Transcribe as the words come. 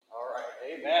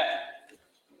Amen.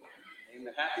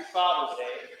 Amen. Happy Father's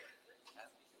Day.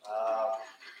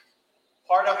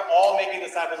 Part of all making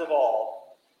disciples of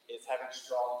all is having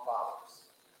strong fathers.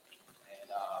 And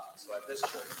so at this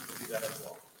church, we do that as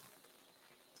well.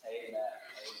 Amen.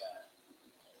 Amen.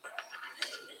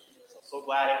 So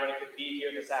glad everybody could be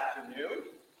here this afternoon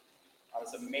on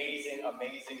this amazing,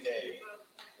 amazing day.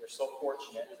 We're so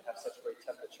fortunate to have such great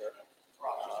temperature.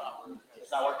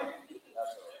 It's not working?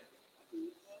 That's okay.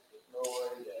 No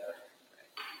worry there.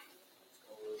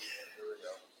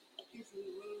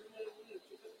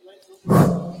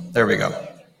 There we go.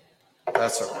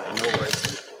 That's all right. No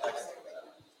worries.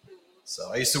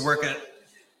 So I used to work at,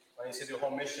 when I used to do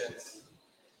home missions,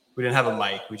 we didn't have a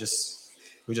mic. We just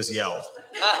yelled.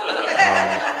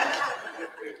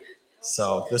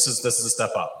 So this is a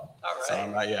step up. All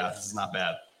right. So this is not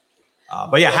bad.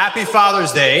 But yeah, happy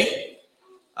Father's Day.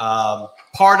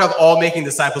 Part of all making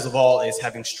disciples of all is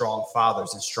having strong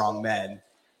fathers and strong men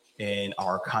in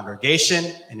our congregation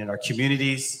and in our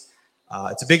communities.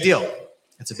 It's a big deal.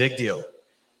 It's a big deal.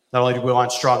 Not only do we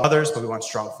want strong mothers, but we want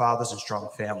strong fathers and strong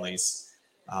families.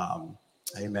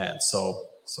 Amen. So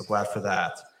glad for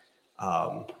that.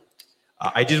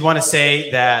 I did want to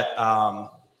say that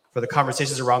for the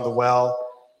conversations around the well,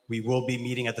 we will be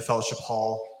meeting at the fellowship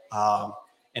hall.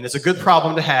 And it's a good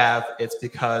problem to have. It's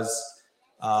because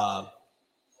a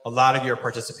lot of you are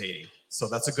participating. So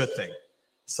that's a good thing.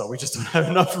 So we just don't have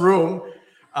enough room.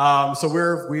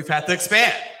 So we've had to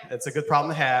expand. It's a good problem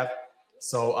to have.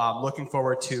 So I'm looking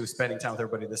forward to spending time with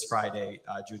everybody this Friday,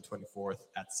 June 24th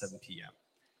at 7 p.m.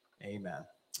 Amen.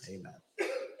 Amen.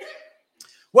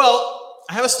 Well,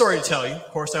 I have a story to tell you. Of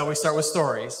course, I always start with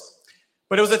stories.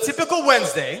 But it was a typical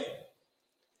Wednesday,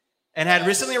 and had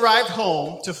recently arrived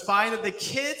home to find that the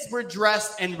kids were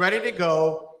dressed and ready to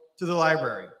go to the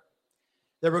library.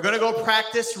 They were going to go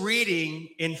practice reading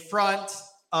in front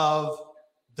of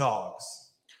dogs.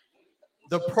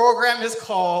 The program is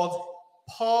called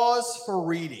Pause for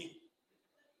Reading.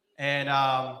 And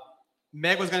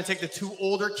Meg was going to take the two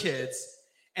older kids,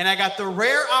 and I got the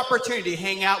rare opportunity to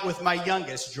hang out with my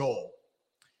youngest, Joel.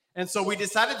 And so we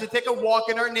decided to take a walk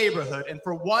in our neighborhood, and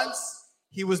for once,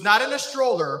 he was not in a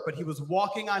stroller, but he was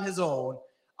walking on his own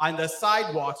on the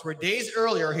sidewalks where days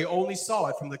earlier he only saw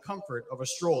it from the comfort of a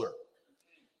stroller.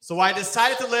 So I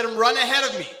decided to let him run ahead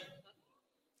of me.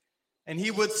 And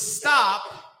he would stop,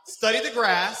 study the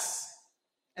grass,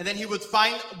 and then he would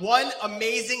find one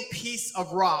amazing piece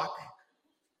of rock,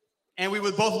 and we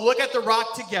would both look at the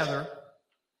rock together.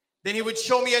 Then he would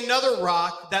show me another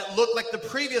rock that looked like the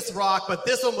previous rock, but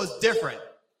this one was different.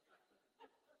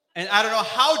 And I don't know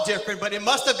how different, but it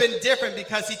must have been different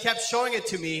because he kept showing it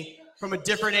to me from a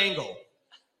different angle.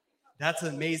 That's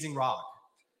an amazing rock.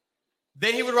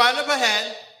 Then he would run up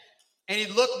ahead, and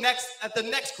he'd look next at the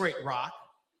next great rock.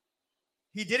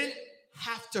 He didn't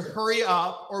have to hurry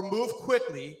up or move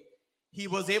quickly. He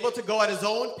was able to go at his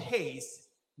own pace,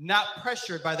 not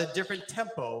pressured by the different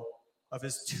tempo of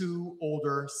his two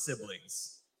older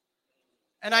siblings.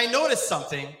 And I noticed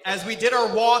something as we did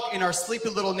our walk in our sleepy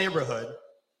little neighborhood.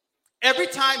 Every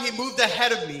time he moved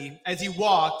ahead of me as he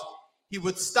walked, he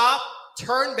would stop,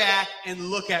 turn back, and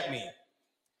look at me.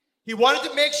 He wanted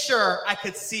to make sure I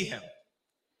could see him.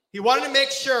 He wanted to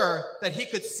make sure that he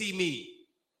could see me.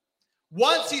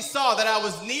 Once he saw that I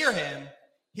was near him,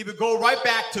 he would go right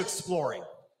back to exploring.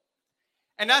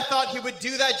 And I thought he would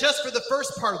do that just for the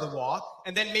first part of the walk,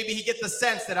 and then maybe he'd get the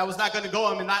sense that I was not going to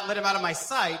go him and not let him out of my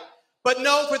sight. But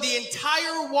no, for the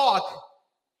entire walk,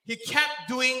 he kept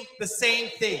doing the same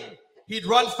thing. He'd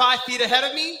run 5 feet ahead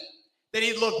of me, then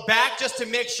he'd look back just to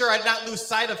make sure I'd not lose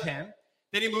sight of him.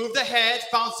 Then he moved ahead,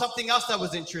 found something else that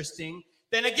was interesting.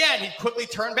 Then again, he'd quickly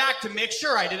turn back to make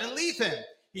sure I didn't leave him.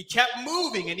 He kept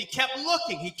moving and he kept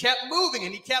looking. He kept moving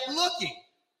and he kept looking.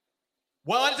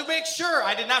 Well, I wanted to make sure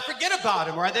I did not forget about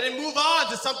him or I didn't move on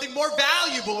to something more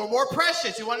valuable or more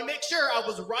precious. He wanted to make sure I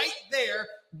was right there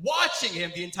watching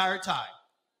him the entire time.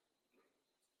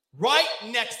 Right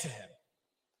next to him.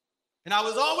 And I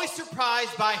was always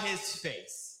surprised by his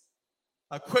face.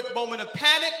 A quick moment of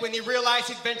panic when he realized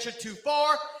he'd ventured too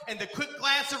far, and the quick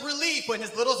glance of relief when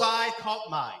his little eye caught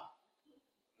mine.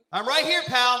 I'm right here,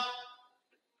 pal.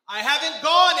 I haven't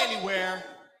gone anywhere.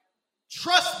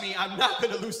 Trust me, I'm not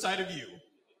going to lose sight of you.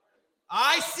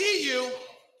 I see you.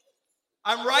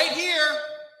 I'm right here.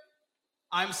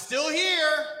 I'm still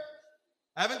here.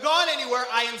 I haven't gone anywhere.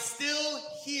 I am still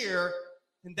here.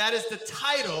 And that is the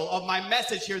title of my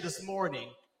message here this morning.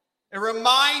 A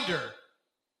reminder.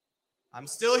 I'm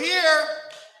still here.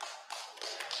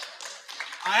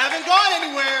 I haven't gone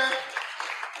anywhere.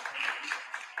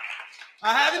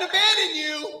 I haven't abandoned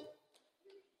you.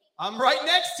 I'm right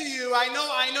next to you. I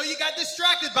know you got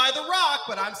distracted by the rock,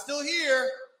 but I'm still here.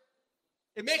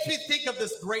 It makes me think of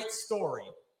this great story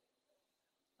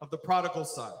of the prodigal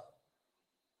son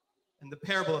and the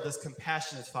parable of this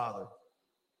compassionate father.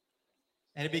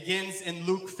 And it begins in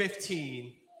Luke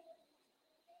 15,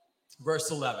 verse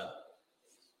 11.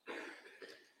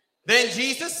 Then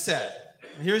Jesus said,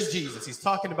 and here's Jesus. He's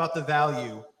talking about the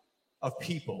value of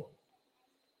people.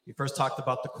 He first talked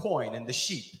about the coin and the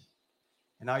sheep.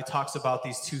 And now he talks about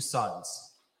these two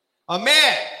sons. A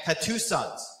man had two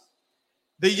sons.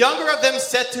 The younger of them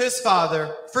said to his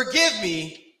father, his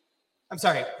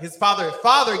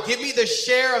father, give me the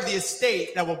share of the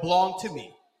estate that will belong to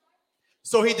me.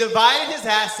 So he divided his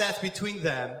assets between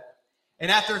them. And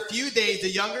after a few days, the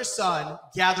younger son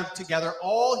gathered together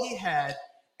all he had,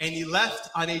 and he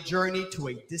left on a journey to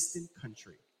a distant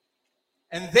country.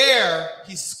 And there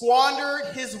he squandered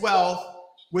his wealth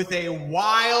with a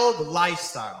wild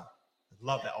lifestyle. I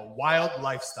love that, a wild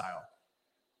lifestyle.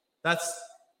 That's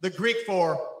the Greek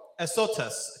for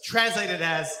esotos, translated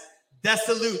as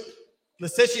desolate,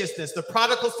 licentiousness. The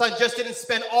prodigal son just didn't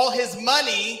spend all his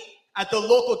money at the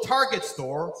local Target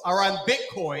store or on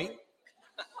Bitcoin.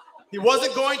 He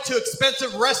wasn't going to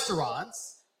expensive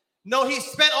restaurants. No, he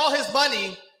spent all his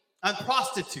money on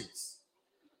prostitutes.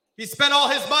 He spent all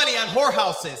his money on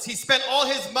whorehouses. He spent all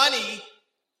his money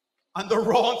on the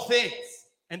wrong things.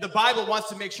 And the Bible wants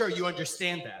to make sure you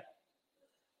understand that.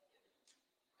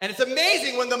 And it's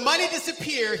amazing, when the money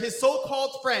disappeared, his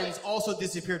so-called friends also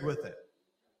disappeared with it.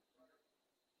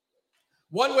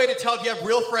 One way to tell if you have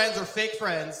real friends or fake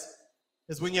friends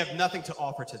is when you have nothing to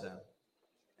offer to them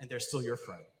and they're still your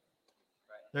friend.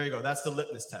 There you go. That's the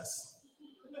litmus test.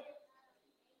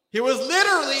 He was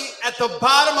literally at the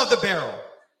bottom of the barrel.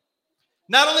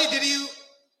 Not only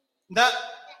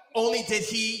did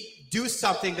he do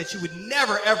something that you would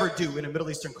never, ever do in a Middle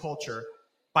Eastern culture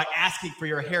by asking for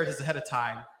your inheritance ahead of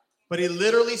time, but he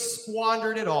literally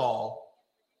squandered it all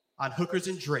on hookers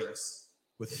and drinks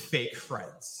with fake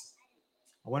friends.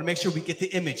 I want to make sure we get the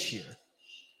image here.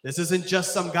 This isn't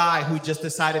just some guy who just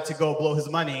decided to go blow his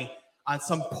money on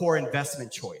some poor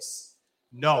investment choice.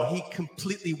 No, he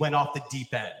completely went off the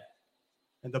deep end.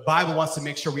 And the Bible wants to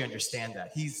make sure we understand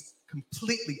that. He's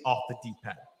completely off the deep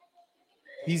end.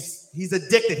 He's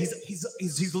addicted.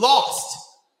 He's lost.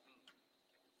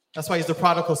 That's why he's the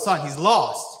prodigal son. He's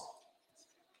lost.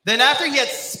 Then after he had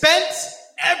spent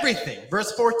everything,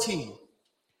 verse 14,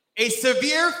 a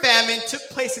severe famine took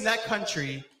place in that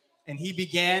country, and he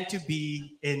began to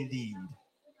be in need.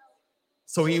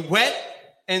 So he went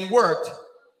and worked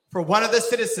for one of the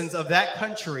citizens of that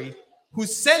country, who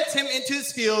sent him into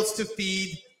his fields to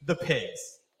feed the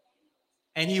pigs.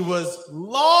 And he was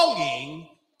longing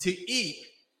to eat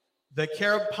the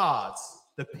carob pods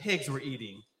the pigs were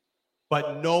eating,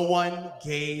 but no one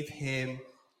gave him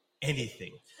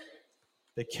anything.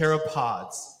 The carob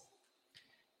pods.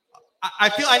 I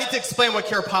feel I need to explain what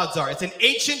carob pods are. It's an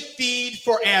ancient feed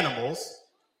for animals,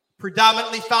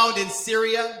 predominantly found in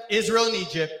Syria, Israel, and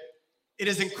Egypt. It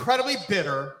is incredibly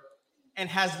bitter and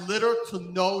has little to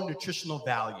no nutritional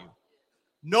value.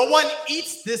 No one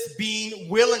eats this bean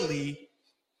willingly.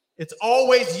 It's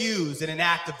always used in an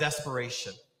act of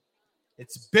desperation.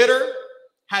 It's bitter,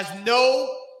 has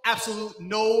absolute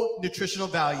no nutritional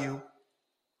value.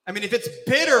 I mean, if it's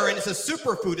bitter and it's a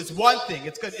superfood, it's one thing.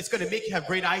 It's going to make you have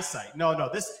great eyesight. No,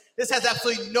 this has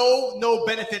absolutely no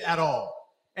benefit at all.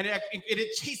 And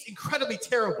it tastes incredibly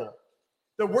terrible.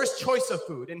 The worst choice of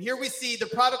food. And here we see the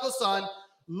prodigal son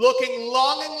looking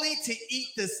longingly to eat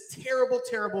this terrible,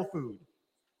 terrible food.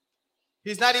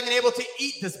 He's not even able to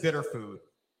eat this bitter food.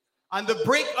 On the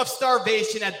brink of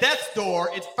starvation, at death's door,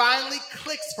 it finally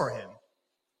clicks for him.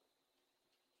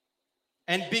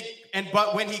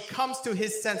 But when he comes to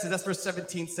his senses, that's verse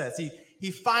 17 says,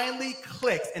 he finally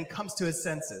clicks and comes to his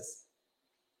senses.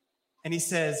 And he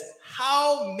says,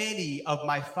 how many of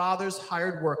my father's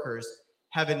hired workers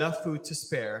have enough food to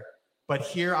spare, but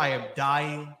here I am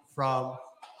dying from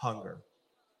hunger?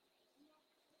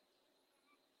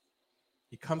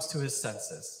 He comes to his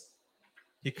senses.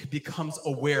 He becomes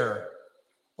aware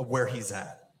of where he's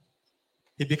at.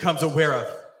 He becomes aware of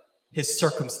his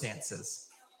circumstances.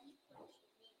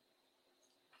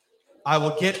 I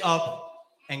will get up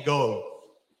and go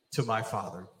to my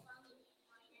father.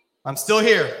 I'm still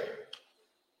here.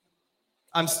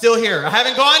 I'm still here. I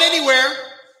haven't gone anywhere.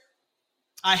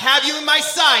 I have you in my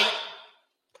sight.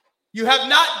 You have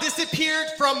not disappeared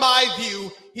from my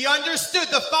view. He understood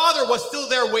the father was still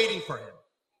there waiting for him.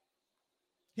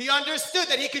 He understood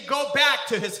that he could go back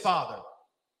to his father.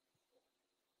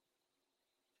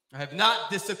 I have not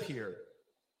disappeared.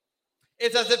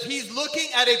 It's as if he's looking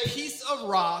at a piece of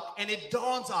rock and it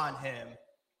dawns on him,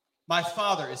 my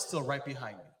Father is still right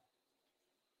behind me.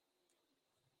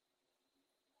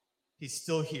 He's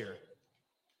still here.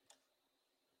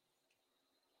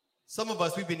 Some of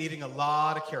us, we've been eating a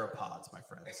lot of carrot pods, my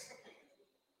friends.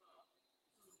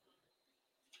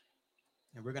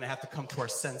 And we're going to have to come to our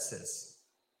senses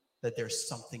that there's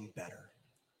something better.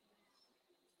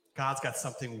 God's got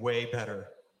something way better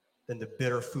than the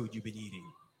bitter food you've been eating.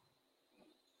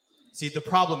 See, the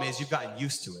problem is you've gotten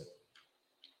used to it.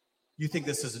 You think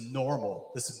this is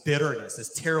normal, this bitterness,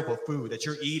 this terrible food that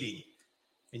you're eating,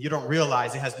 and you don't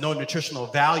realize it has no nutritional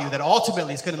value that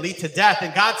ultimately is going to lead to death.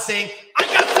 And God's saying, I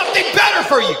got something better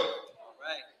for you. All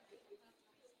right.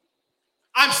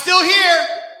 I'm still here.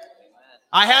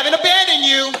 I haven't abandoned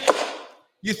you.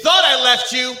 You thought I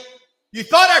left you. You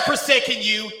thought I'd forsaken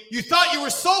you. You thought you were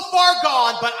so far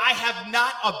gone, but I have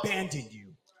not abandoned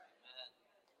you.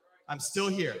 I'm still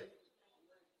here.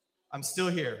 I'm still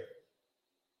here.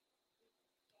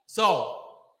 So,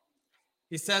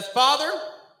 he says, Father,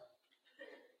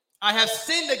 I have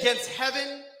sinned against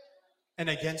heaven and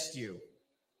against you.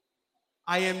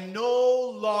 I am no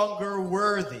longer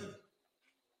worthy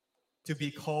to be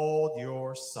called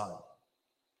your son.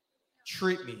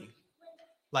 Treat me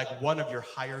like one of your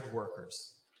hired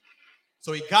workers.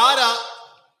 So he got up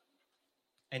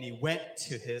and he went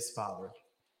to his father.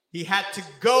 He had to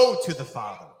go to the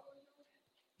Father.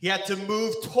 He had to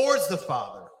move towards the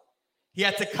Father. He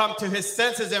had to come to his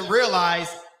senses and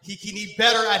realize he can eat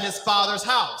better at his Father's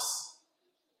house.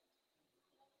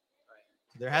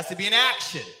 There has to be an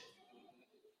action.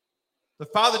 The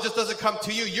Father just doesn't come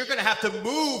to you. You're going to have to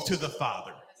move to the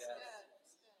Father.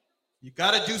 You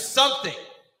got to do something.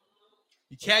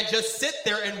 You can't just sit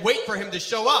there and wait for him to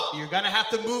show up. You're going to have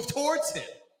to move towards him.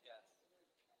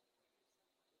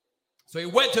 So he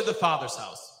went to the Father's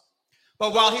house.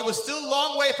 But while he was still a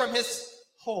long way from his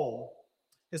home,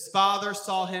 his father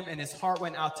saw him and his heart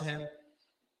went out to him.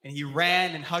 And he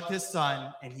ran and hugged his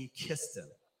son and he kissed him.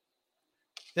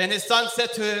 Then his son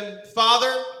said to him,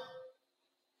 Father,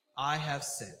 I have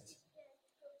sinned.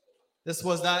 This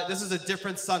is a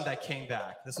different son that came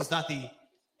back. This was not the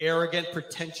arrogant,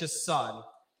 pretentious son,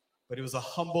 but he was a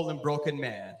humble and broken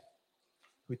man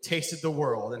who tasted the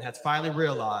world and had finally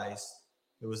realized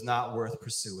it was not worth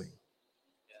pursuing.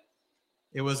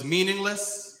 It was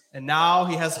meaningless, and now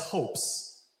he has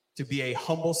hopes to be a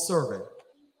humble servant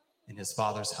in his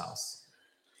Father's house.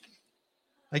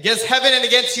 Against heaven and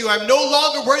against you, I'm no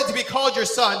longer worthy to be called your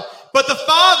son. But the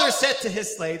father said to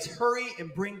his slaves, hurry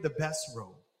and bring the best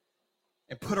robe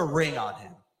and put a ring on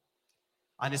him,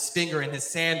 on his finger and his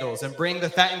sandals, and bring the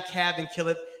fattened calf and kill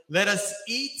it. Let us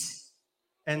eat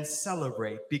and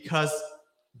celebrate, because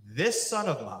this son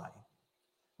of mine,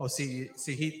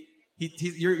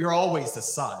 you're always the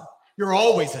son. You're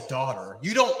always a daughter.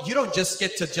 You don't just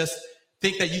get to just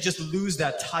think that you just lose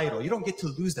that title. You don't get to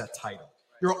lose that title.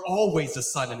 You're always a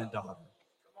son and a daughter.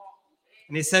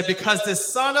 And he said, because this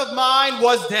son of mine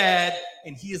was dead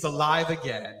and he is alive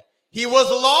again. He was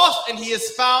lost and he is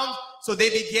found. So they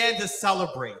began to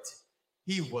celebrate.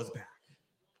 He was back.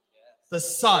 The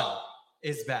son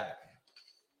is back.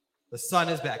 The son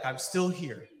is back. I'm still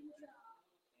here.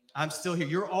 I'm still here.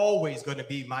 You're always going to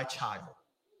be my child.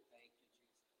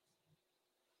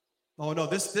 Oh no,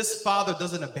 this father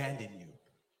doesn't abandon you.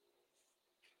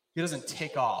 He doesn't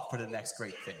take off for the next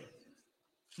great thing.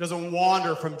 He doesn't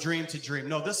wander from dream to dream.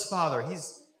 No, this father,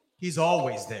 he's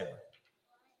always there.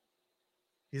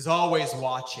 He's always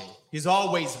watching. He's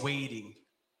always waiting.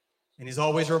 And he's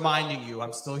always reminding you,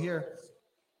 I'm still here.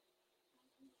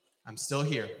 I'm still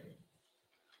here.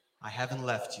 I haven't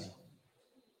left you.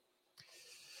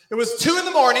 It was 2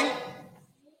 a.m.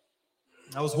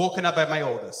 I was woken up by my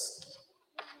oldest.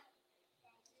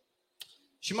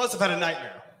 She must have had a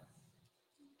nightmare.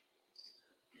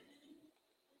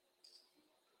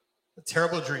 A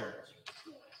terrible dream.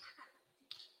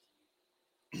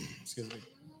 Excuse me.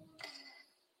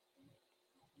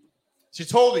 She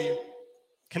told me,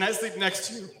 can I sleep next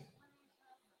to you?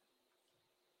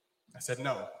 I said,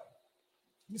 no.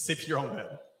 You sleep in your own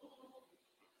bed.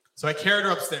 So I carried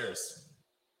her upstairs.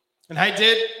 And I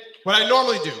did what I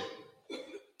normally do.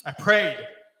 I prayed. And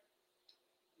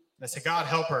I said, God,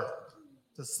 help her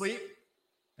to sleep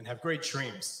and have great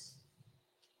dreams.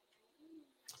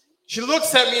 She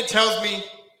looks at me and tells me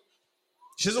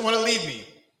she doesn't want to leave me.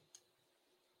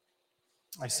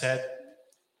 I said,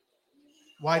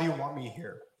 why do you want me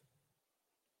here?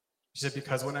 She said,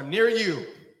 because when I'm near you,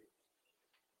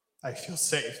 I feel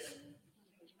safe.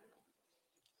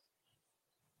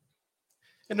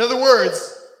 In other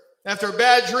words, after a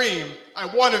bad dream, I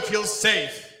want to feel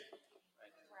safe.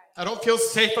 I don't feel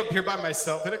safe up here by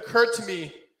myself. It occurred to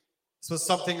me, this was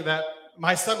something that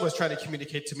my son was trying to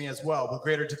communicate to me as well with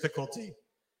greater difficulty,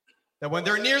 that when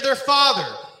they're near their father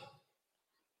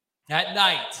at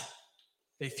night,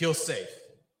 they feel safe.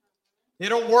 They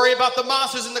don't worry about the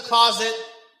monsters in the closet.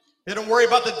 They don't worry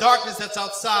about the darkness that's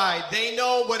outside. They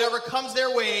know whatever comes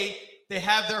their way, they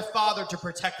have their father to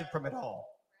protect them from it all.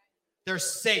 They're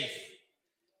safe.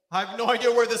 I have no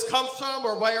idea where this comes from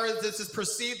or where this is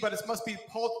perceived, but it must be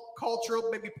cultural,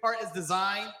 maybe part is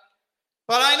design.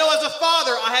 But I know as a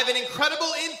father, I have an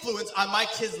incredible influence on my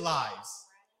kids' lives.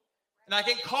 And I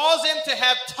can cause them to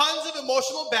have tons of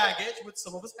emotional baggage, which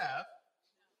some of us have.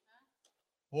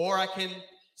 Or I can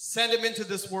send them into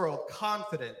this world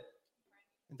confident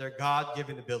in their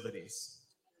God-given abilities.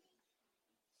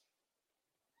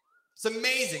 It's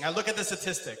amazing. I look at the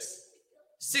statistics.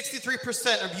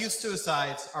 63% of youth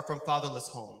suicides are from fatherless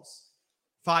homes,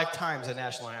 5 times the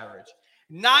national average.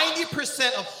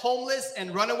 90% of homeless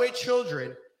and runaway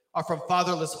children are from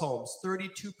fatherless homes,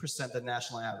 32% the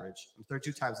national average,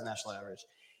 32 times the national average.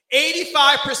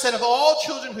 85% of all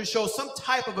children who show some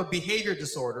type of a behavior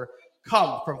disorder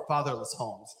come from fatherless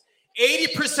homes.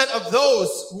 80% of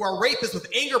those who are rapists with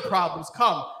anger problems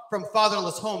come from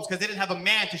fatherless homes because they didn't have a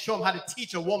man to show them how to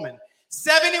teach a woman.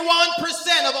 71%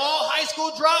 of all high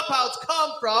school dropouts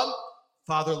come from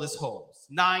fatherless homes,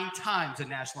 9 times the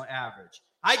national average.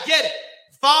 I get it.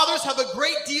 Fathers have a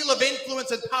great deal of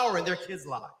influence and power in their kids'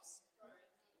 lives.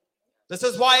 This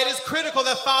is why it is critical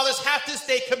that fathers have to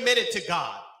stay committed to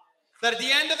God. That at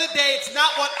the end of the day, it's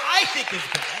not what I think is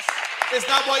best. It's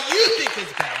not what you think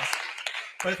is best.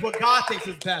 But it's what God thinks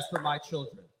is best for my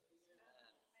children.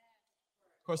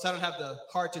 Of course, I don't have the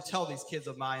heart to tell these kids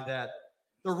of mine that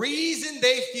the reason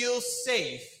they feel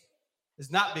safe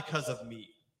is not because of me.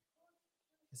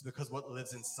 It's because what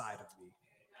lives inside of me.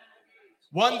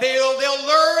 One day they'll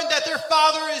learn that their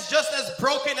father is just as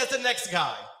broken as the next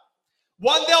guy.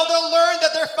 One day they'll learn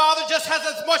that their father just has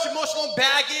as much emotional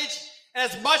baggage and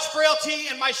as much frailty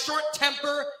and my short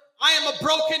temper. I am a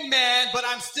broken man, but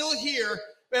I'm still here.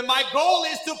 And my goal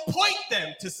is to point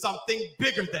them to something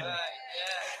bigger than me.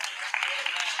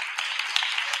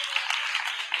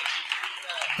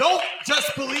 Don't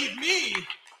just believe me.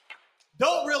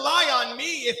 Don't rely on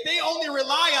me. If they only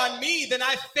rely on me, then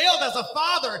I failed as a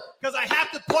father because I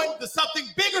have to point to something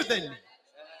bigger than me.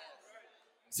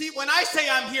 See, when I say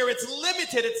I'm here, it's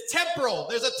limited. It's temporal.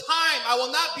 There's a time I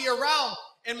will not be around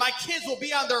and my kids will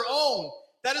be on their own.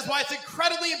 That is why it's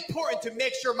incredibly important to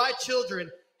make sure my children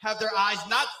have their eyes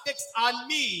not fixed on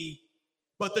me,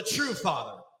 but the true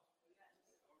Father.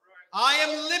 I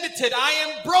am limited. I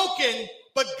am broken,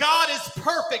 but God is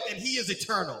perfect and He is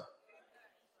eternal.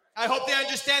 I hope they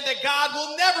understand that God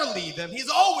will never leave them. He's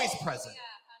always present.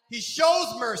 He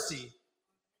shows mercy.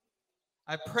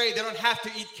 I pray they don't have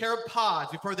to eat carob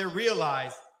pods before they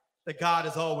realize that God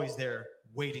is always there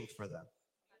waiting for them.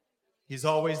 He's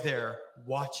always there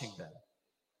watching them.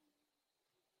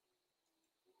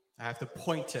 I have to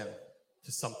point him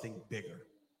to something bigger.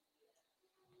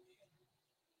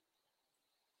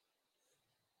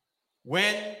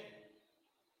 When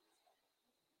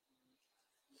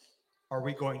are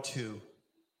we going to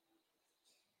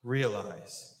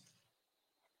realize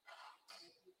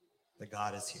that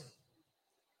God is here?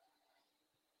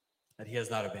 That He has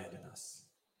not abandoned us?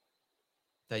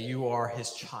 That you are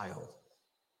His child?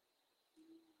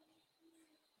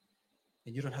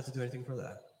 And you don't have to do anything for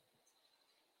that.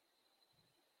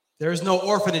 There is no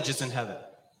orphanages in heaven.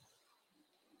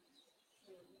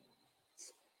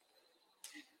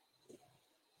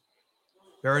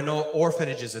 There are no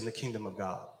orphanages in the kingdom of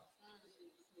God.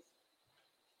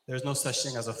 There's no such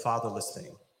thing as a fatherless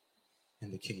thing in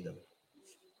the kingdom.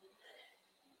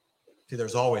 See,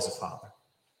 there's always a father.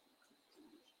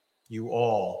 You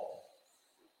all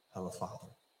have a father.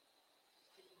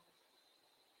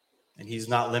 And He's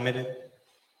not limited.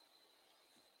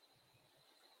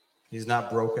 He's not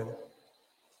broken.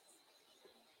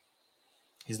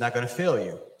 He's not going to fail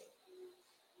you.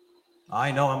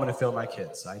 I know I'm going to fail my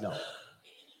kids. I know.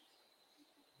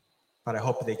 But I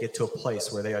hope they get to a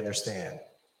place where they understand.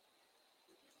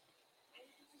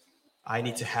 I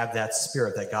need to have that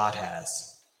spirit that God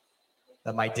has,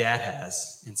 that my dad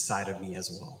has inside of me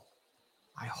as well.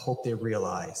 I hope they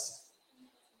realize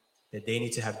that they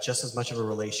need to have just as much of a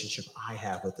relationship I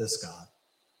have with this God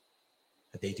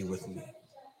that they do with me.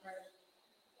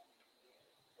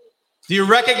 Do you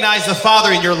recognize the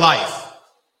Father in your life?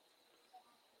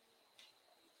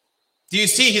 Do you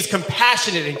see He's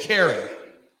compassionate and caring?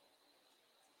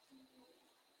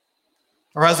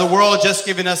 Or has the world just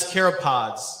given us carob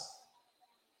pods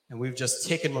and we've just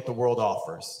taken what the world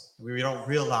offers We don't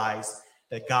realize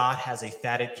that God has a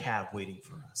fatted calf waiting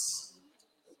for us.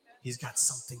 He's got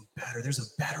something better. There's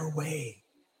a better way.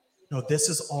 No, this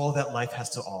is all that life has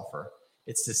to offer.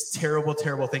 It's this terrible,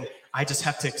 terrible thing. I just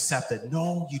have to accept it.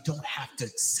 No, you don't have to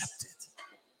accept it.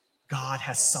 God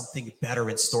has something better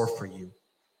in store for you.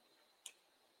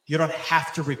 You don't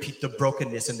have to repeat the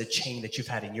brokenness and the chain that you've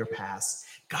had in your past.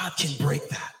 God can break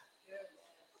that.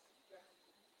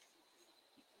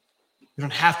 You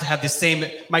don't have to have the same,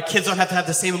 my kids don't have to have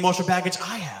the same emotional baggage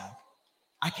I have.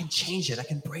 I can change it. I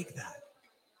can break that.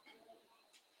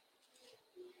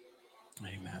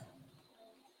 Amen.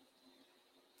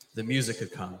 The music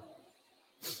could come.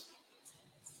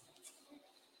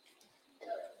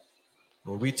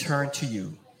 Well, we turn to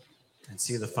you and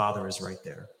see the Father is right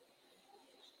there.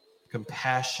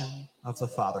 Compassion of the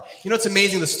Father. You know, it's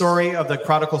amazing, the story of the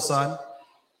prodigal son.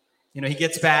 You know, he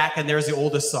gets back and there's the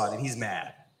oldest son and he's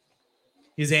mad.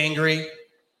 He's angry.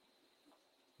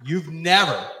 You've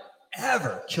never,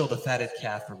 ever killed a fatted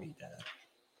calf for me, Dad.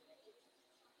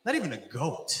 Not even a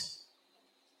goat.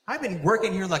 I've been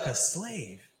working here like a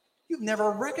slave. You've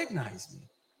never recognized me.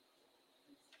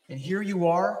 And here you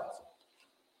are,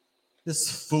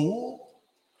 this fool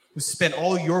who spent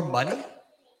all your money,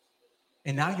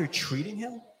 and now you're treating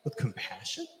him with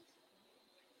compassion?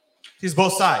 He's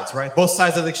both sides, right? Both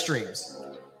sides of the extremes.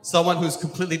 Someone who's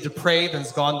completely depraved and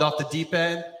has gone off the deep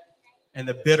end, and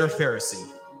the bitter Pharisee.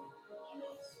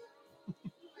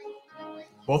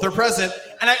 Both are present.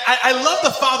 And I love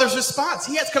the Father's response.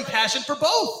 He has compassion for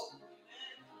both.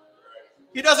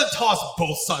 He doesn't toss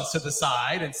both sons to the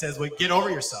side and says, well, get over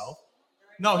yourself.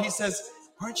 No, he says,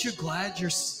 aren't you glad your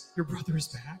brother is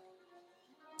back?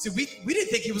 See, we didn't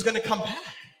think he was going to come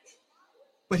back.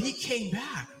 But he came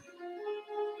back.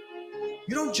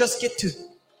 You don't just get to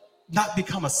not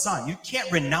become a son. You can't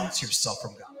renounce yourself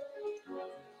from God.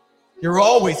 You're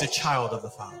always a child of the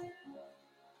Father.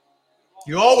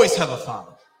 You always have a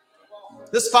Father.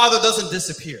 This Father doesn't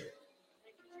disappear.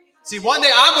 See, one day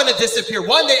I'm going to disappear.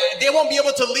 One day they won't be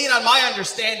able to lean on my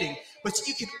understanding. But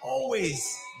you can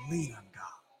always lean on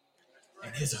God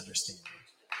and his understanding.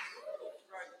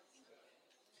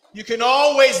 You can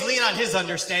always lean on his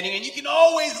understanding, and you can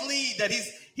always lead that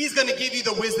he's going to give you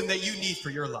the wisdom that you need for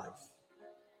your life.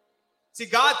 See,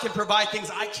 God can provide things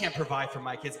I can't provide for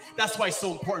my kids. That's why it's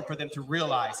so important for them to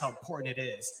realize how important it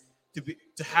is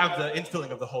to have the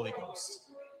infilling of the Holy Ghost.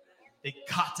 They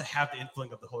got to have the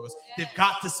infilling of the Holy Ghost. They've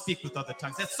got to speak with other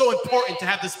tongues. That's so important to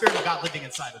have the Spirit of God living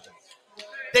inside of them.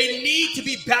 They need to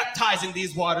be baptized in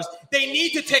these waters. They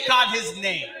need to take on his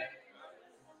name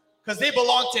because they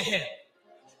belong to him.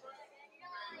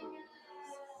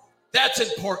 That's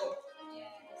important.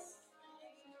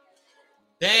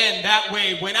 Then that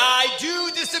way, when I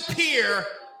do disappear,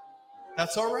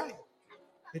 that's all right.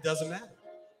 It doesn't matter.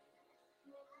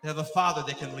 They have a Father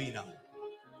they can lean on.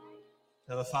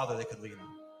 They have a Father they can lean on.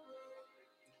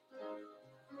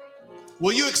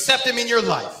 Will you accept him in your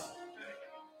life?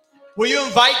 Will you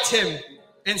invite him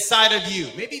inside of you?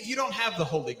 Maybe if you don't have the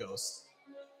Holy Ghost,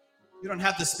 you don't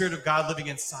have the Spirit of God living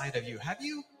inside of you. Have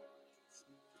you?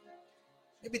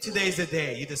 Maybe today's the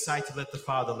day you decide to let the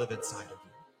Father live inside of you.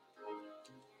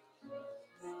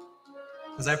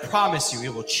 Because I promise you,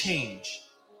 it will change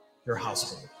your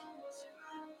household.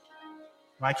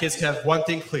 My kids have one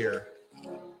thing clear.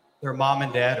 Their mom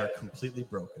and dad are completely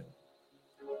broken.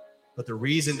 But the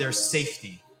reason there's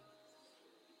safety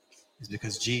is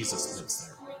because Jesus lives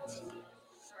there.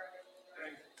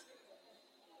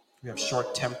 We have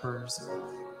short tempers, and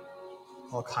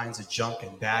all kinds of junk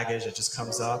and baggage that just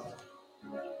comes up.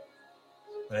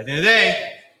 But at the end of the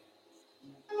day,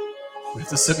 we have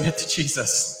to submit to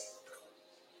Jesus.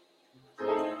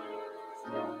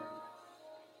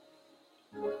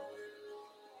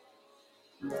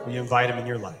 Will you invite him in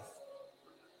your life?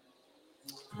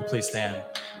 Will you please stand?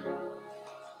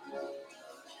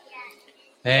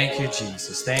 Thank you,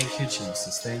 Jesus. Thank you,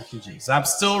 Jesus. Thank you, Jesus. I'm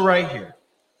still right here.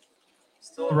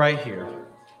 Still right here.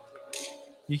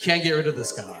 You can't get rid of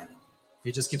this God.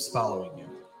 He just keeps following you.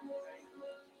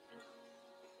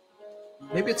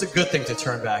 Maybe it's a good thing to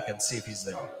turn back and see if he's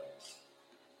there.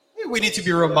 Maybe we need to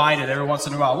be reminded every once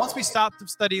in a while. Once we stop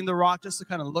studying the rock, just to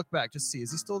kind of look back, just see,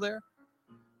 is he still there?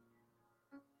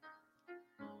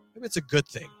 Maybe it's a good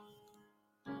thing.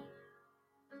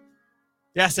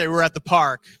 Yesterday we were at the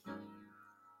park.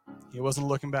 He wasn't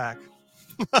looking back.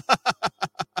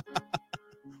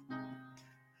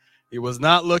 He was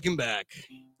not looking back.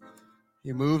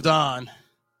 He moved on.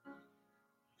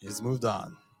 He's moved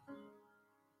on.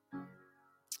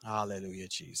 Hallelujah,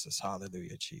 Jesus.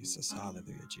 Hallelujah, Jesus.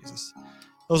 Hallelujah, Jesus.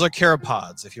 Those are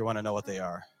caropods, if you want to know what they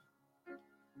are.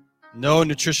 No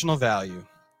nutritional value.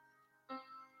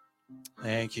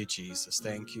 Thank you, Jesus.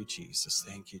 Thank you, Jesus.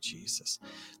 Thank you, Jesus.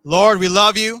 Lord, we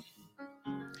love you.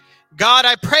 God,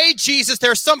 I pray, Jesus,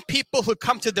 there are some people who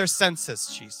come to their senses,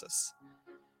 Jesus.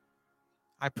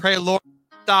 I pray, Lord,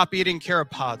 stop eating carrot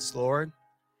pods, Lord.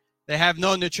 They have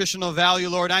no nutritional value,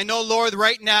 Lord. I know, Lord,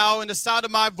 right now, in the sound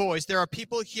of my voice, there are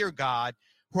people here, God,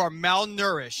 who are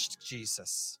malnourished,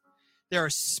 Jesus. They are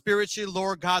spiritually,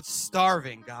 Lord God,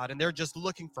 starving, God, and they're just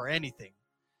looking for anything.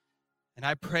 And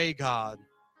I pray, God,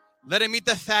 let them eat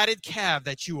the fatted calf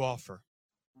that you offer.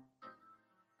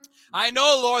 I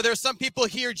know, Lord, there's some people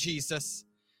here, Jesus,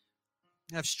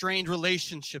 have strained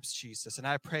relationships, Jesus. And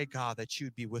I pray, God, that you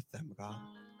would be with them, God.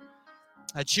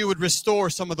 That you would restore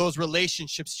some of those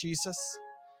relationships, Jesus.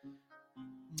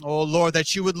 Oh, Lord,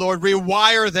 that you would, Lord,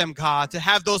 rewire them, God, to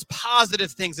have those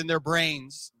positive things in their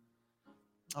brains.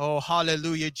 Oh,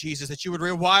 hallelujah, Jesus. That you would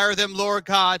rewire them, Lord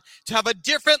God, to have a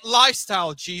different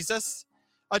lifestyle, Jesus.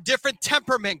 A different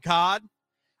temperament, God.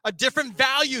 A different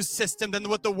value system than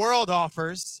what the world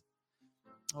offers.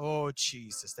 Oh,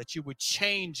 Jesus, that you would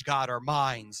change, God, our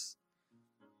minds.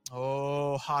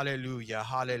 Oh, hallelujah,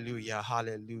 hallelujah,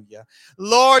 hallelujah.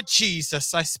 Lord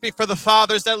Jesus, I speak for the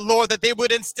fathers that, Lord, that they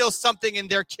would instill something in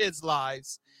their kids'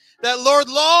 lives. That, Lord,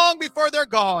 long before they're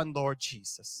gone, Lord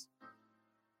Jesus,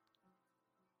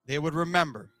 they would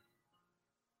remember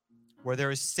where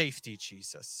there is safety,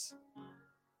 Jesus,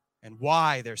 and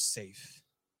why they're safe.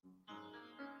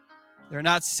 They're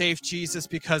not safe, Jesus,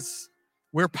 because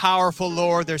we're powerful,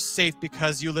 Lord. They're safe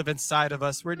because you live inside of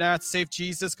us. We're not safe,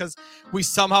 Jesus, because we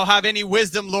somehow have any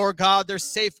wisdom, Lord God. They're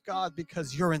safe, God,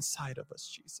 because you're inside of us,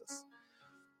 Jesus.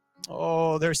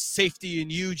 Oh, there's safety in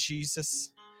you,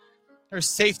 Jesus. There's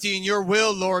safety in your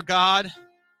will, Lord God.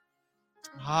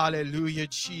 Hallelujah,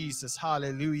 Jesus.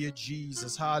 Hallelujah,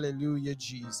 Jesus. Hallelujah,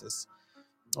 Jesus.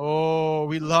 Oh,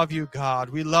 we love you, God.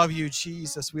 We love you,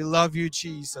 Jesus. We love you,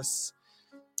 Jesus.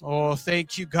 Oh,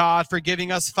 thank you, God, for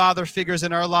giving us father figures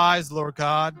in our lives, Lord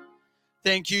God.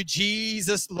 Thank you,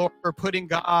 Jesus, Lord, for putting,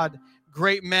 God,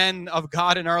 great men of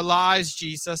God in our lives,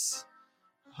 Jesus.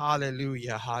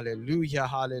 Hallelujah, hallelujah,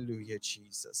 hallelujah,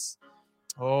 Jesus.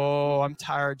 Oh, I'm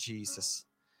tired, Jesus.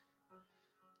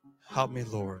 Help me,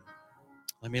 Lord.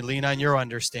 Let me lean on your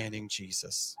understanding,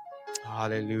 Jesus.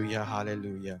 Hallelujah,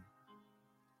 hallelujah.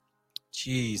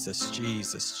 Jesus,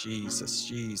 Jesus, Jesus,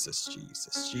 Jesus,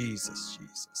 Jesus, Jesus,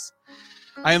 Jesus.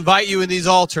 I invite you in these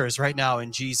altars right now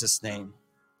in Jesus' name.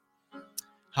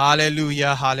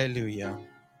 Hallelujah, hallelujah.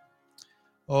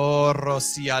 Oh,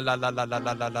 Rosia, la la la la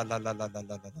la la la la la la la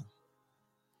la la.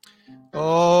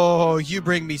 Oh, you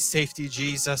bring me safety,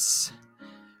 Jesus.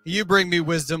 You bring me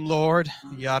wisdom, Lord.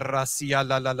 Ya Rasia,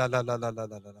 la la la la la la la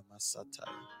la la masata.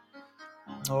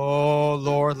 Oh,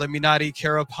 Lord, let me not eat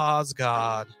carrot pods,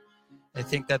 God. I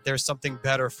think that there's something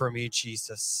better for me,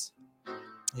 Jesus.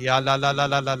 Ya la la la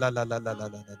la la la la la la la la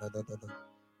la la.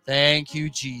 Thank you,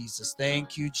 Jesus.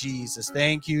 Thank you, Jesus.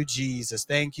 Thank you, Jesus.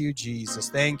 Thank you, Jesus.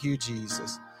 Thank you,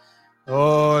 Jesus.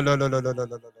 Oh, lo lo lo lo lo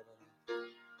lo lo.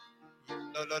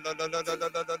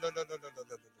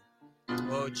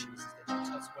 Oh, Jesus, that you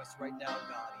touch us right now,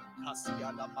 God.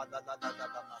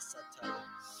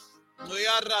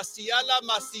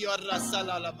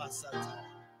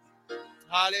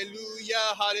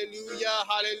 Hallelujah, hallelujah,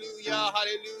 hallelujah,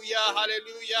 hallelujah,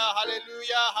 hallelujah,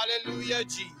 hallelujah, hallelujah,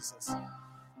 Jesus.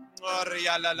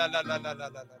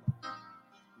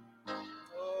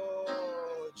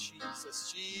 Oh,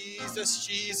 Jesus, Jesus,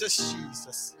 Jesus,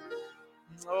 Jesus.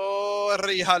 Oh,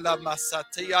 rihala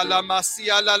masataya la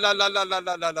masia la la la la la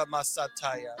la la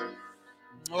masataya.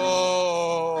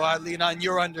 Oh, I lean on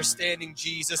your understanding,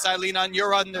 Jesus. I lean on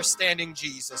your understanding,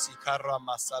 Jesus. Ikara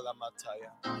masala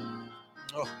mataya.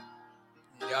 Oh,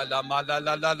 ya la ma la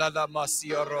la la la la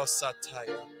masia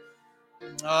rosataya.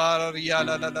 Ah, ya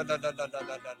la la la la la la la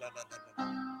la la la la.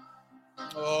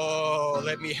 Oh,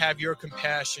 let me have your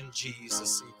compassion,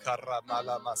 Jesus. Ikara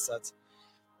mala masat.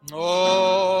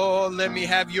 Oh, let me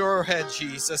have your head,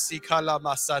 Jesus. Ikala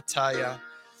masataya.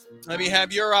 Let me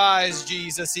have your eyes,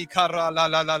 Jesus. Ikara la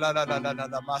la la la la la la la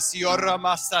la masiora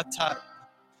masata.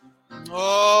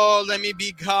 Oh, let me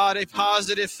be, God, a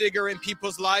positive figure in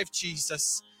people's life,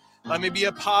 Jesus. Let me be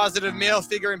a positive male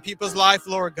figure in people's life,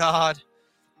 Lord God.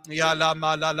 Ya la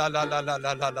ma la la la la la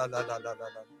la la la la la la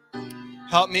la.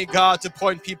 Help me, God, to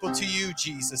point people to you,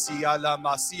 Jesus. Ya la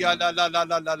masia la la la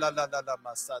la la la la la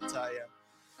masataya.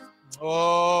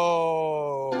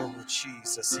 Oh,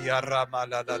 Jesus. Ya rama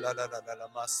la la la la la la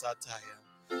masataya.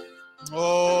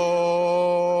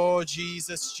 Oh,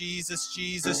 Jesus, Jesus,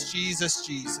 Jesus, Jesus,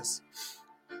 Jesus.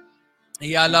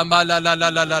 Ya la ma la la la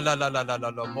la la la la la la la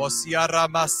la. Mosia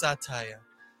rama sataya.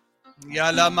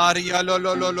 Yala Maria lo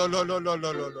lo lo lo lo lo lo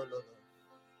lo lo lo.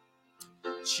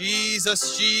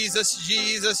 Jesus, Jesus,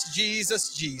 Jesus,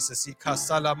 Jesus, Jesus.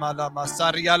 Ikasala mala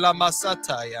masaria la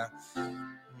masataya.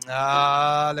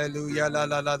 Hallelujah. La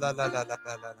la la la la la la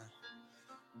la la.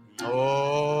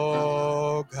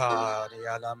 Oh God.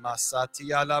 Yala masati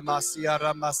yala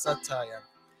masiara masataya.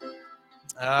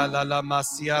 La la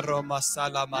masiaro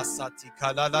masala masati.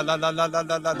 Kala la la la la la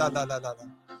la la la la la la.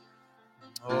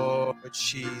 Oh,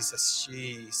 Jesus,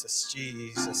 Jesus,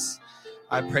 Jesus.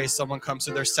 I pray someone comes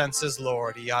to their senses,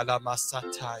 Lord. Yala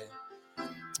masataya.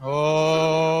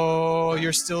 Oh,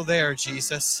 you're still there,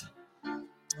 Jesus.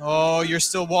 Oh, you're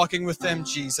still walking with them,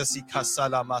 Jesus.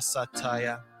 Ikasala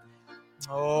masataya.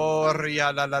 Oh,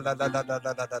 ria la la la la la la la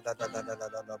la la la la la la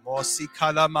la la. Mosi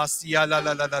kala masia la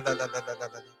la la la la la la la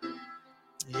la.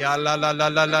 Ya la la la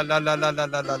la la la la la la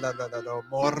la la la la la.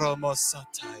 Moro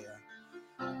mosataya.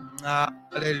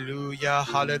 Hallelujah,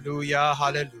 hallelujah,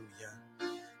 hallelujah.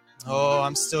 Oh,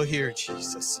 I'm still here,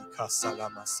 Jesus. Ikasala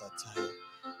masataya.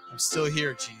 I'm still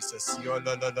here, Jesus. Yo,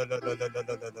 la, la, la, la, la, la, la,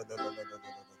 la, la, la, la, la,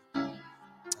 la.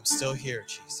 I'm still here,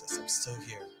 Jesus. I'm still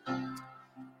here.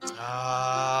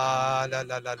 Ah, la,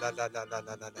 la, la, la, la, la, la,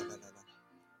 la, la, la, la,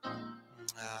 la.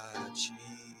 Ah,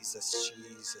 Jesus,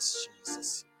 Jesus,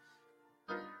 Jesus.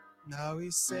 How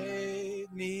he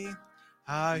saved me,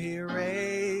 how he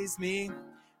raised me,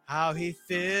 how he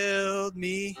filled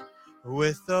me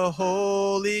with the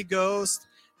Holy Ghost,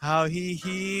 how he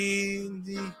healed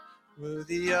me with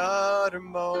the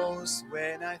uttermost.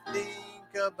 When I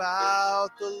think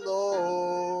about the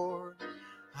Lord,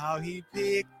 how he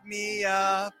picked me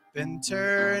up and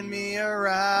turned me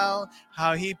around,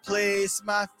 how he placed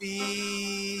my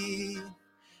feet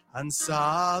on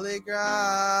solid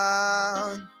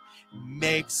ground,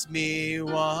 makes me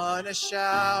want to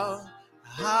shout,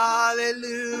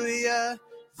 hallelujah.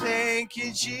 Thank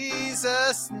you,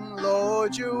 Jesus.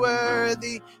 Lord, you're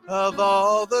worthy of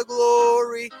all the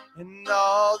glory and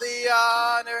all the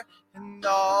honor and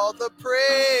all the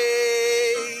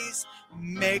praise.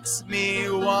 Makes me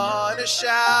want to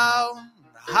shout,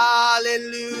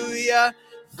 hallelujah.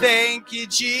 Thank you,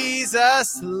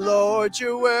 Jesus. Lord,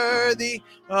 you're worthy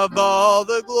of all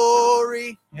the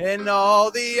glory and all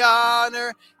the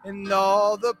honor and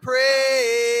all the praise.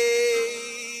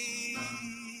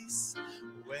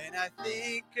 When I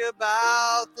think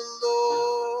about the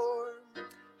Lord,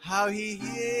 how he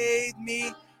healed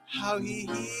me, how he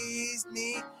eased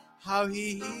me, how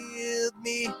he healed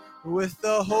me with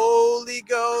the Holy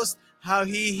Ghost, how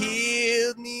he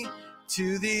healed me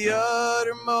to the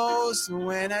uttermost.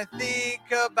 When I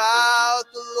think about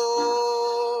the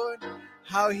Lord,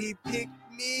 how he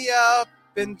picked me up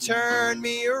and turned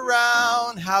me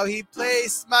around, how he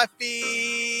placed my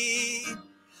feet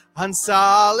on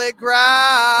solid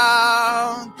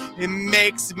ground, it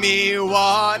makes me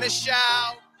want to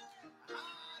shout,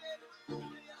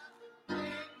 hallelujah. Thank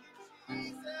you,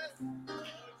 Jesus.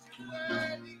 Lord, you're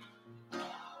worthy of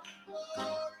all the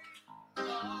glory,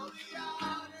 all the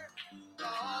honor,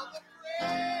 all the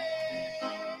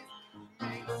praise.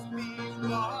 Makes me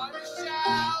want to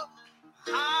shout,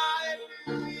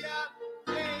 hallelujah.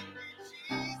 Thank you,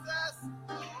 Jesus.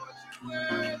 Lord, you're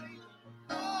worthy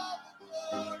of all the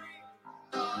glory,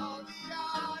 all the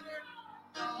honor,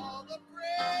 all the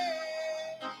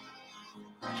praise.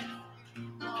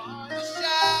 Want to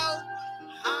shout,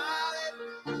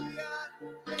 hallelujah.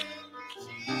 Thank you,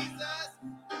 Jesus.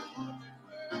 Lord, you're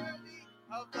worthy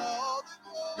of all the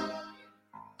glory,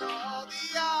 all the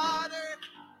honor,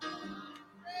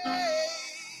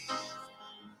 praise.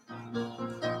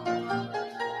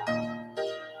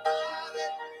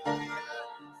 Hallelujah.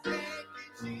 Thank you,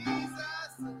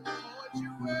 Jesus. Lord,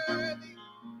 you're worthy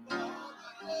of all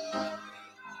the glory,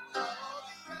 all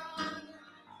the honor,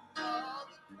 all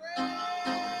the praise.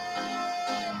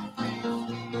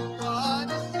 Want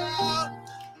to shout,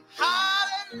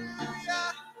 hallelujah.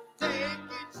 Thank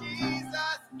you,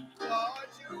 Jesus. Lord,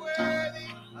 you're worthy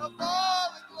of all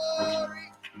the glory,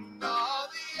 and all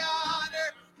the honor,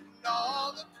 and all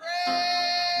the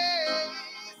praise.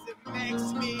 It makes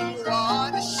me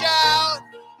want to shout,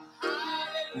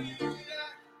 hallelujah.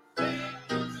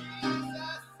 Thank you,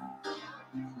 Jesus. Lord,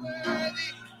 you're worthy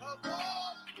of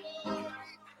all the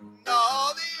glory, and all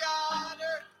the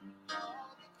honor, and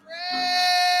all the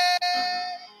praise.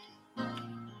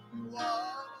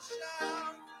 Want to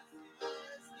shout,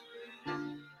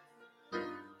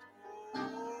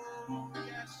 oh,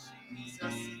 yes,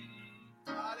 Jesus.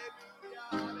 Hallelujah,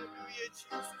 hallelujah,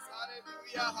 Jesus.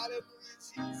 Hallelujah, hallelujah,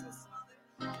 Jesus.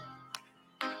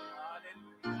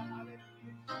 Hallelujah,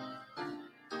 hallelujah.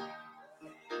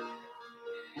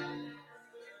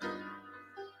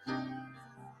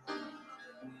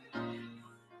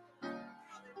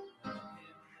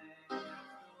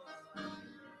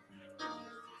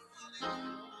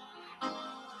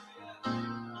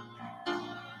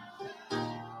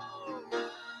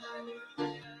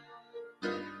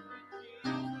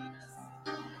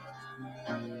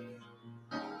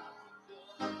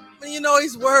 And you know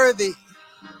he's worthy.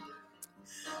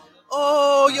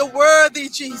 Oh, you're worthy,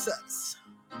 Jesus.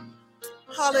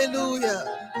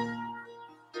 Hallelujah.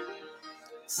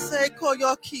 Seko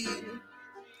yoki.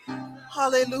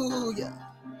 Hallelujah.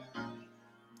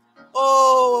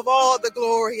 Oh, of all the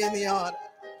glory and the honor.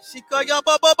 Shikoya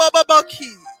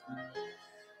babababaki.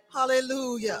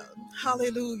 Hallelujah.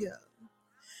 Hallelujah.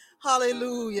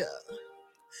 Hallelujah.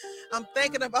 I'm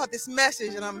thinking about this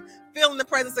message and I'm feeling the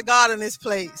presence of God in this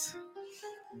place.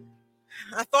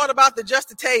 I thought about the just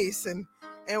a taste and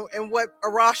what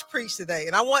Arash preached today.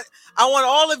 And I want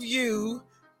all of you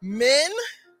men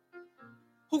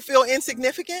who feel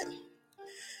insignificant,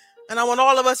 and I want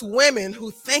all of us women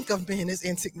who think of men as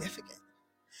insignificant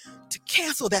to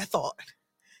cancel that thought.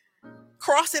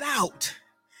 Cross it out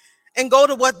and go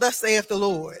to what thus saith the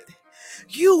Lord.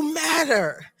 You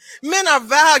matter. Men are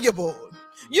valuable.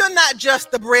 You're not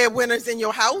just the breadwinners in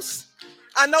your house.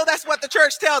 I know that's what the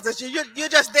church tells us. You're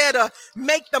just there to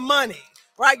make the money,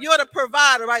 right? You're the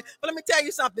provider, right? But let me tell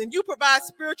you something. You provide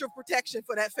spiritual protection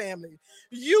for that family.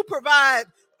 You provide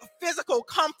physical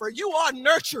comfort. You are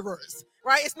nurturers,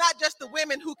 right? It's not just the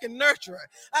women who can nurture.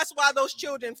 That's why those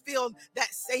children feel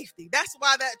that safety. That's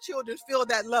why that children feel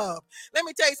that love. Let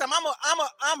me tell you something.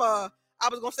 I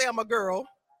was gonna say I'm a girl,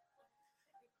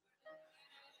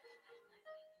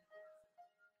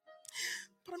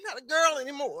 but I'm not a girl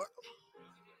anymore.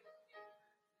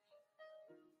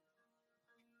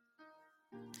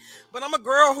 But I'm a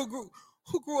girl who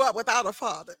grew up without a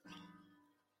father.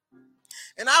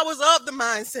 And I was of the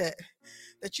mindset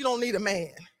that you don't need a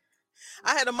man.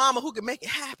 I had a mama who could make it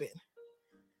happen.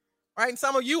 Right? And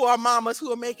some of you are mamas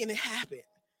who are making it happen.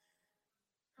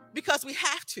 Because we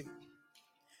have to.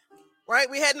 Right?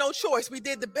 We had no choice. We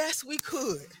did the best we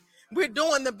could. We're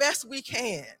doing the best we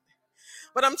can.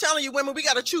 But I'm telling you, women, we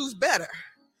got to choose better.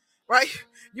 Right?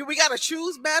 We got to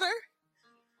choose better.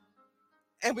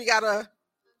 And we got to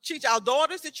teach our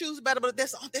daughters to choose better. But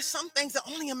there's some things that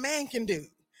only a man can do.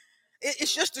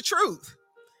 It's just the truth.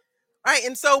 Right.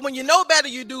 And so when you know better,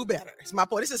 you do better. It's my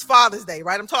point. This is Father's Day,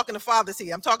 right? I'm talking to fathers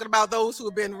here. I'm talking about those who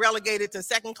have been relegated to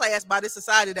second class by this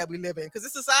society that we live in, because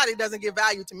this society doesn't give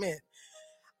value to men.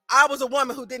 I was a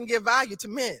woman who didn't give value to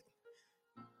men.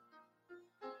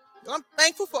 And I'm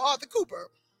thankful for Arthur Cooper.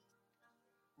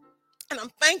 And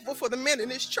I'm thankful for the men in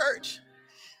this church.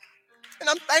 And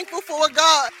I'm thankful for a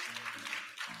God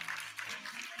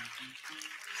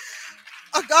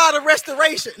of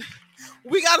restoration.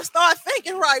 We got to start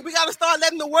thinking right. We got to start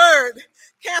letting the word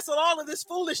cancel all of this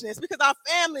foolishness, because our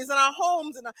families and our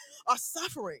homes are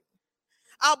suffering.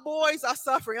 Our boys are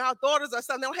suffering. Our daughters are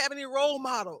suffering. They don't have any role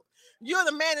model. You're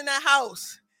the man in that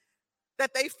house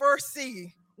that they first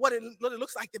see what it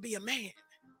looks like to be a man.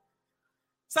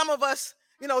 Some of us,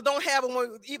 don't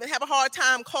even have a hard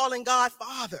time calling God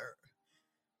Father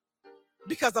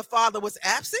because the father was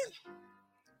absent,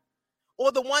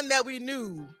 or the one that we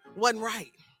knew wasn't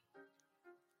right.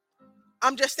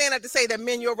 I'm just saying that to say that,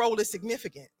 men, your role is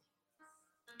significant.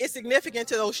 It's significant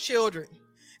to those children,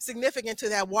 significant to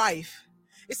that wife.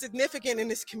 It's significant in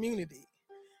this community,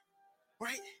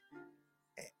 right?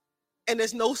 And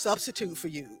there's no substitute for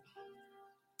you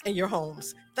in your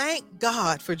homes. Thank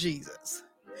God for Jesus.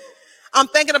 I'm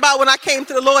thinking about when I came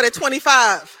to the Lord at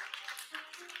 25,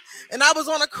 and I was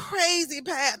on a crazy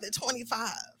path at 25,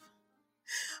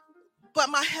 but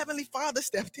my Heavenly Father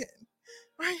stepped in,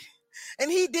 right?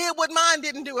 And he did what mine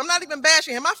didn't do. I'm not even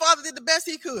bashing him. My father did the best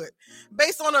he could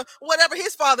based on whatever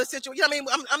his father's situation.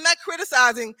 I'm not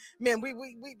criticizing men.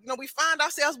 We find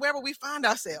ourselves wherever we find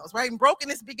ourselves, right? And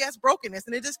brokenness begets brokenness,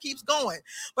 and it just keeps going.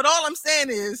 But all I'm saying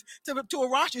is, to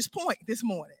Arash's point this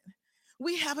morning,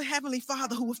 we have a Heavenly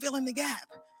Father who will fill in the gap.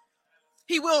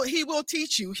 He will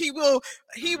teach you. He will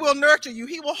nurture you.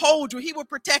 He will hold you. He will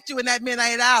protect you in that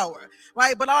midnight hour,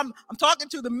 right? But I'm talking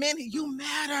to the men. You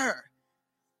matter.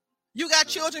 You got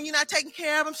children, you're not taking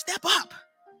care of them, step up.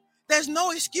 There's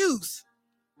no excuse.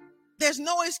 There's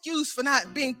no excuse for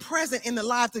not being present in the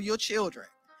lives of your children.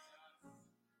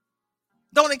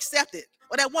 Don't accept it.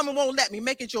 Or that woman won't let me,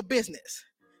 make it your business.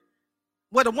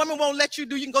 What a woman won't let you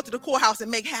do, you can go to the courthouse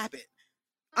and make happen.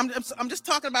 I'm just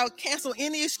talking about cancel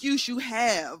any excuse you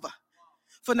have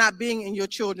for not being in your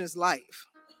children's life.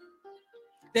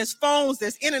 There's phones,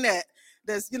 there's internet,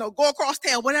 there's, go across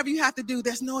town, whatever you have to do,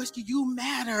 there's no excuse. You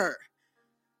matter.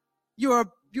 You're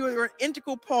an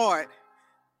integral part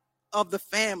of the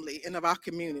family and of our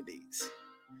communities.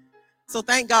 So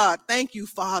thank God. Thank you,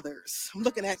 fathers. I'm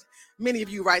looking at many of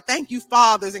you, right? Thank you,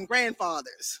 fathers and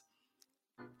grandfathers.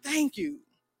 Thank you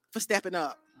for stepping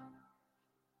up.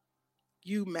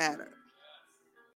 You matter.